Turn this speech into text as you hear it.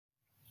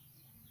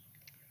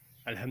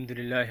الحمد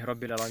لله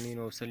رب العالمين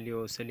وصلي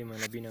وسلم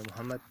على نبينا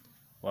Muhammad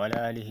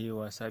وعلى آله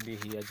وصحبه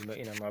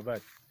أجمعين مع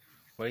بعد.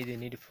 Why the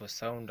need for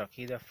sound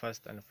Aqeedah?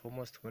 First and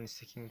foremost, when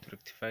seeking to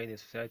rectify the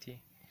society,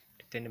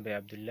 written by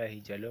Abdullah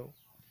Jalou.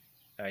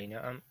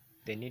 Naam,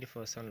 the need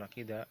for sound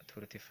Aqeedah to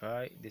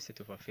rectify the state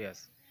of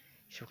affairs.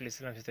 Shaykh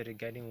al-Islam said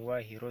regarding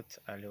why he wrote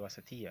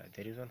Al-Wasatiyya.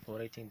 The reason for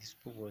writing this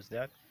book was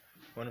that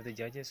one of the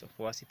judges of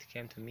Wasit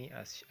came to me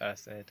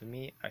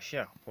a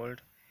sheikh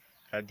called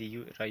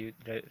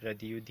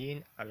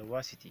Radiuddin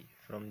al-Wasiti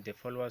from the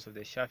followers of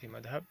the Shafi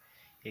madhab.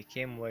 He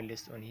came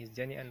whilst on his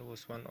journey and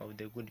was one of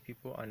the good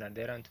people and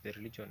adherent to the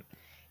religion.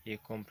 He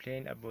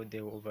complained about the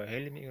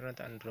overwhelming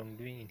ignorance and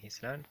wrongdoing in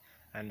his land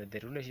and the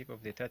rulership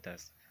of the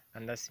Tatars,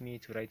 and asked me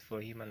to write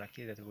for him an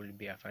aqeedah that will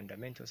be a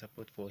fundamental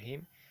support for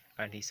him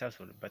and his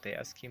household. But I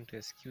asked him to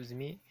excuse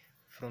me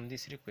from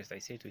this request. I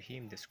said to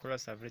him, the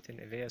scholars have written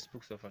various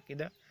books of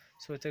aqeedah,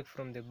 so take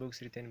from the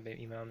books written by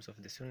imams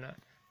of the Sunnah.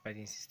 But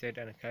insisted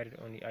and carried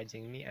on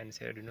urging me and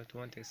said, I do not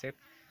want to accept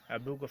a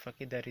book of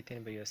Aqeedah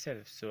written by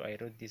yourself. So I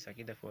wrote this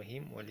Aqeedah for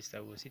him whilst I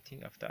was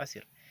sitting after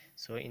Asr.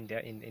 So in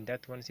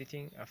that one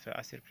sitting after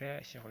Asr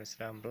prayer, Shaykh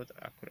al-Islam wrote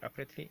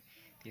accurately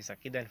this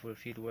Aqeedah and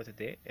fulfilled what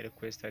the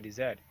requester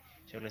desired.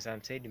 Shaykh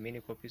al-Islam said many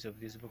copies of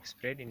this book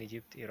spread in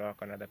Egypt,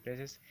 Iraq and other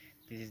places.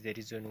 This is the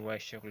reason why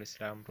Shaykh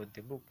al-Islam wrote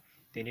the book.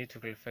 They need to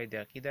clarify the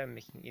Aqeedah,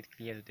 making it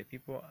clear to the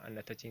people and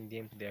attaching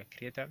them to their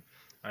Creator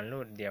and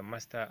Lord, their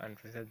Master and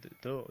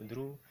Protector.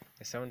 Through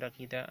the sound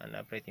Aqeedah and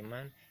upright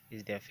Iman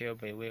is the affair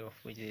by way of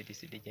which the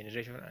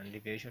degeneration and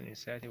deviation in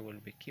society will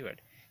be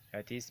cured.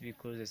 That is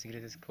because the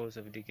greatest cause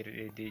of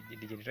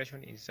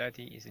degeneration in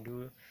society is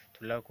due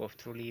to lack of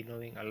truly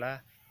knowing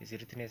Allah, His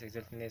greatness,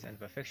 exaltedness, and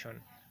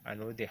perfection,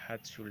 and what the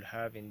heart should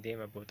have in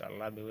them about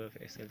Allah by way of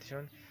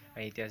exaltation.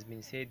 And it has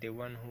been said, the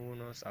one who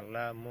knows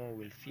Allah more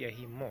will fear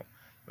Him more.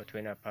 But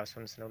when a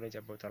person's knowledge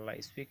about Allah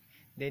is weak,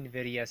 then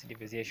various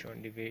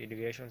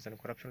deviations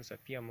and corruptions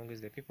appear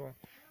amongst the people.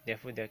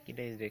 Therefore, the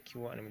Aqeedah is the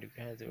cure and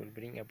modification that will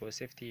bring about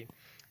safety.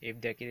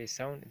 If the Aqeedah is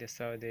sound,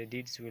 the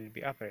deeds will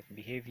be upright,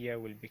 behavior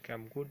will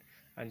become good,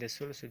 and the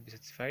souls will be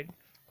satisfied.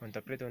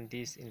 Contemplate on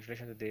this in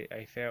relation to the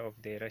affair of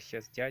the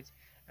righteous judge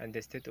and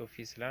the state of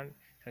his land,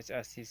 such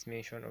as his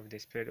mention of the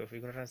spread of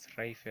ignorance,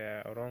 rife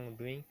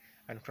wrongdoing,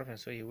 and corruption.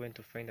 So he went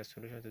to find a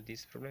solution to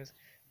these problems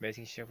by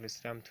asking Shaykh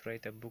al-Islam to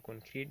write a book on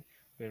creed.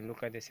 When you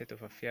look at the state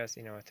of affairs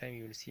in our time,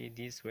 you will see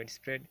this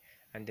widespread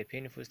and the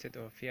painful state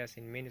of affairs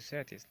in many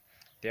societies.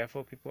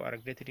 Therefore, people are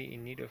greatly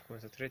in need of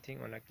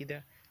concentrating on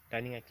Aqeedah,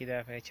 learning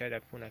Aqeedah, child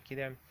upon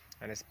Aqeedah,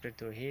 and spread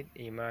Tawheed,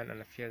 Iman,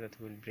 and affairs that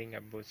will bring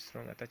about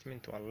strong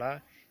attachment to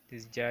Allah.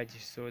 This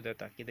judge saw that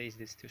Aqeedah is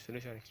the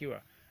solution and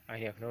cure, and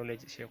he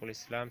acknowledged Shaykh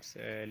al-Islam's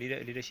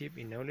leadership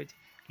in knowledge,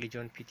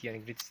 religion, piety,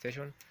 and great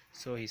station.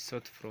 So he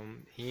sought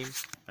from him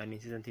and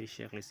insisted until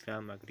Shaykh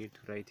al-Islam agreed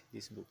to write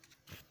this book.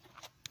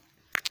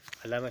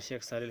 Allama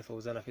Sheikh Salih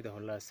Fawzan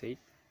Hafidahullah said,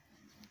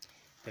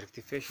 the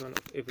rectification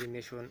of every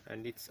nation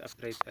and its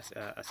upright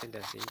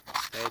ascendancy is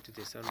tied to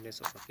the soundness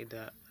of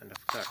Aqeedah and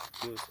Afkar,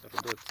 views,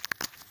 Rudot.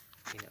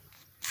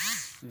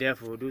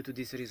 Therefore, due to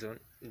this reason,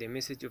 the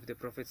message of the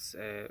Prophets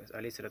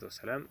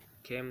والسلام,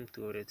 came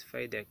to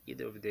rectify the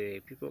Aqeedah of the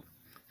people.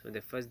 So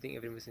the first thing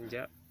every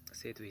messenger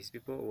said to his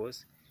people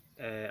was,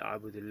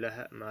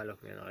 Abudullah ma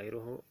lakum min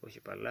ghayruhu,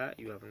 worship Allah,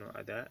 you have no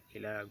other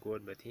ilah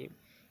God but Him.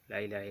 La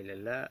ilaha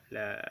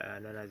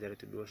illallah, none other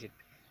to be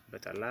worshipped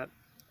but Allah.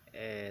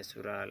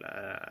 Surah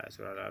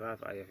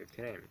Al-Araf, ayah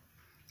 59.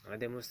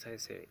 And the Most High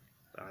said,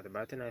 وَقَدْ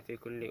بَعَثْنَا فِي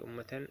كُلِّ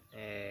أُمَّةٍ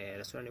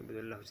رَسُولًا يَعْبُدُ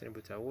اللَّهَ وَيَجْتَنِبُ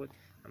الطَّاغُوتَ.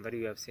 And very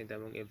we have sent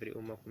among every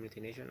ummah, community,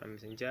 nation, and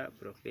messenger,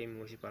 proclaiming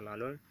worship Allah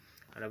alone,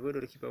 and avoid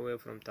or keep away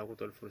from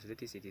Taghut or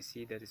falsities. It is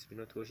said that is do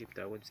not worship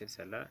Taghut besides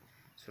Allah.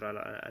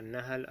 Surah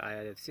Al-Nahl,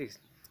 ayah 6.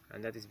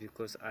 And that is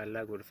because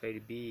Allah,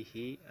 glorified be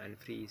He, and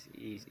free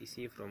is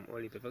He from all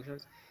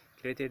imperfections,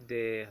 created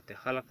the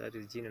khalaq, that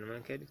is jinn and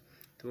mankind,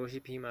 to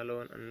worship Him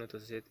alone and not to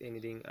associate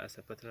anything as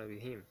a partner with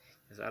Him.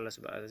 As Allah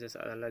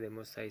the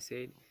Most High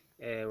said,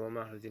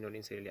 وَمَا خَلَقْتُ الْجِنَّ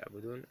وَالْإِنسَ إِلَّا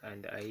لِيَعْبُدُونِ,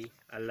 and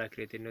Allah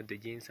created not the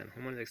jinns and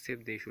humans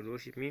except they should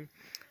worship Me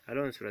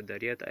alone. Surah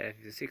Dariyat, ayah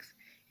 56.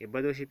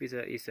 Ibad worship is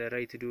a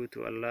right due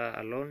to Allah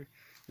alone,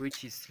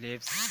 which His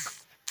slaves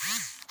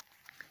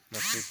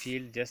must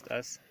fulfill, just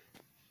as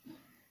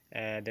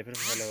the Prophet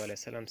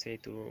ﷺ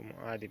said to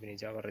Mu'adh ibn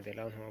Jabal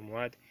radiallahu anhu,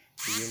 Mu'adh,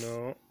 do you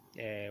know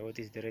what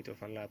is the right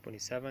of Allah upon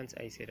His servants?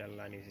 I said,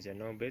 Allah and His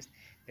Messenger know best.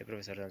 The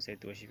Prophet ﷺ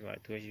said to worship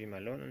Him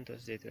alone and to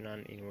associate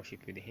none in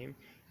worship with Him.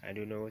 I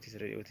do know what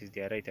is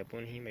their right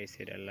upon Him. I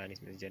said, Allah and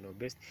His Messenger know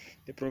best.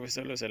 The Prophet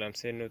ﷺ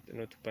said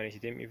not to punish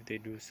them if they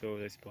do so.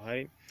 That's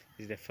Bukhari.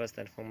 This is the first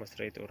and foremost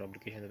right or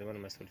obligation that one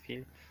must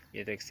fulfill.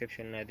 Yet the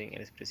exception, nothing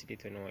else preceded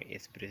to know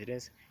its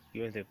precedence,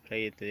 beyond the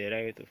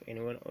right of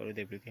anyone or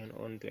the obligation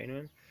on to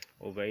anyone.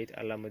 Over it,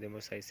 Allah the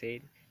Most High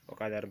said,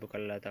 وَقَالَ رَبُّكَ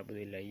أَلَّا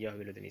تَعْبُدُوا إِلَّا إِيَّاهُ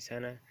وَبِالْوَالِدَيْنِ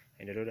إِحْسَانًا,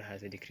 and the Lord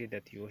has decreed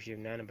that you worship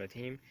none but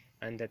Him,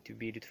 and that you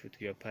be dutiful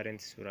to your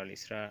parents. Surah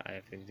Al-Isra,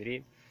 ayah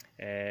 23.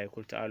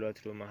 قل تعالوا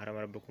أتلوا ما حرم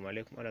ربكم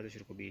عليكم ألا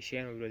تشركوا به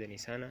شيئا وبالوالدين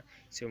إحسانا.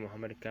 So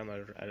Muhammad, come,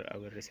 I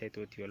will recite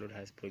what your Lord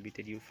has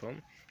prohibited you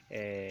from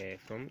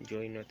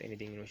join not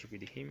anything in worship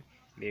with him.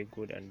 Be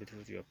good and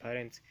dutiful to your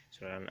parents.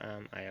 Surah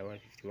Al-An'am, Ayah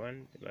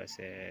 151,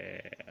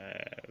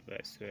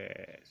 verse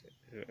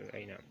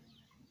أين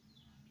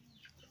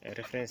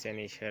reference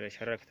يعني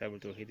شرح كتاب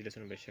التوحيد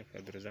لسنة بالشيخ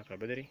عبد الرزاق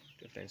البدري.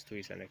 Reference to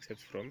is an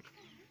excerpt from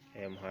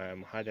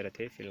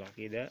محاضرتين في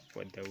العقيدة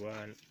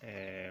والدوان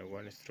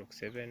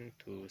 1/7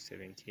 to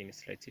 17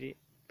 slightly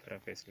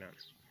preface. نعم.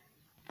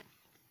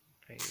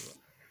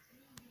 أيوة.